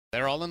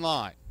They're all in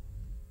line.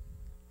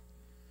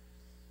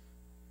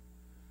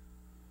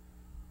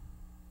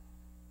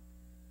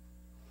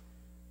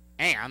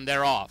 And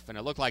they're off. And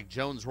it looked like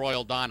Jones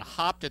Royal Dawn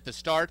hopped at the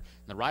start.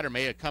 And the rider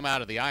may have come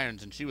out of the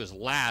irons, and she was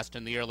last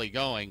in the early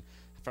going.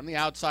 From the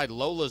outside,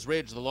 Lola's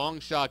Ridge, the long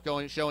shot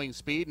showing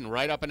speed, and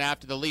right up and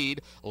after the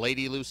lead,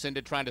 Lady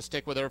Lucinda trying to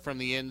stick with her from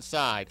the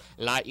inside.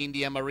 La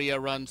India Maria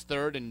runs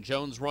third, and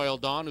Jones Royal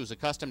Dawn, who's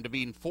accustomed to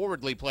being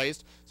forwardly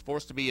placed, is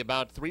forced to be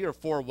about 3 or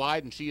 4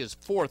 wide, and she is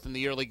fourth in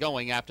the early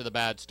going after the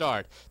bad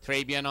start.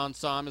 Bien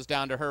Ensemble is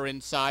down to her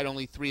inside,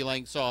 only 3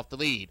 lengths off the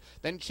lead.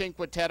 Then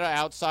Cinque Terre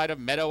outside of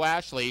Meadow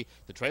Ashlee.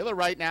 The trailer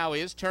right now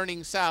is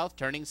turning south.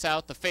 Turning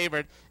south, the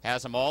favorite,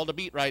 has them all to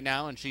beat right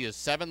now, and she is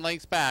 7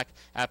 lengths back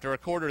after a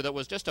quarter that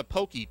was just a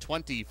pokey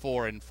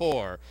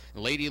 24-4.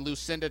 Lady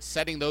Lucinda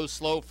setting those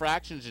slow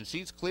fractions, and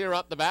she's clear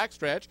up the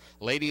backstretch.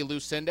 Lady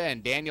Lucinda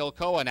and Daniel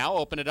Koa now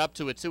open it up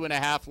to a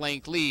 2.5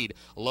 length lead.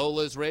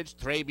 Lola's Ridge,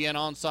 Bien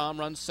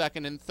Ensemble runs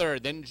second and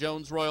third. Then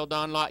Jones Royal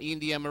Dawn, La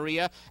India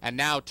Maria, and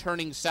now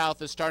Turning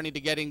South is starting to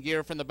get in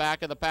gear from the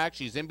back of the pack.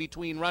 She's in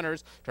between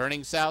runners.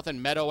 Turning South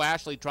and Meadow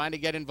Ashlee trying to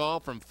get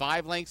involved from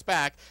 5 lengths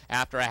back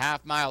after a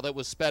half mile that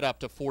was sped up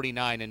to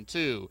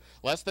 49-2.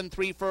 Less than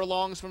 3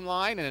 furlongs from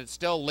line, and it's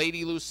still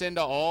Lady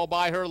Lucinda all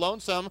by her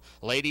lonesome.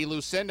 Lady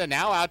Lucinda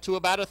now out to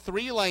about a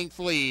 3-length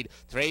lead.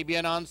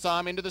 Bien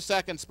Ensemble into the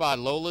second spot.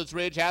 Lola's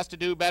Ridge has to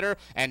do better,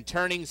 and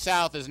Turning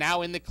South is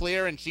now in the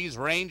clear, and she's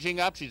ranging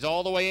up. She's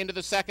all the way into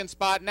the second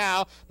spot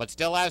now, but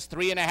still has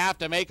 3.5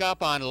 to make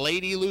up on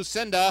Lady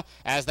Lucinda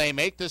as they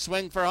make the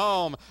swing for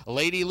home.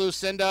 Lady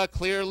Lucinda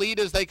clear lead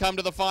as they come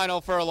to the final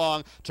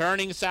furlong.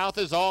 Turning South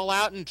is all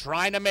out and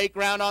trying to make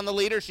ground on the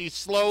leader. She's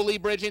slowly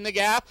bridging the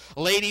gap.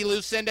 Lady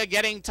Lucinda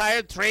getting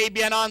tired.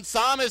 Bien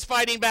Ensemble is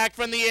fighting back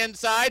from the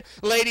inside.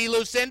 Lady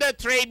Lucinda,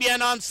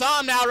 Bien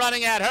Ensemble now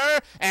running at her,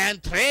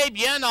 and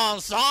Bien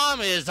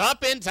Ensemble is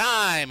up in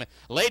time.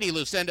 Lady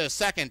Lucinda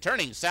second,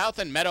 Turning South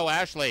and Meadow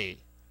Ashlee.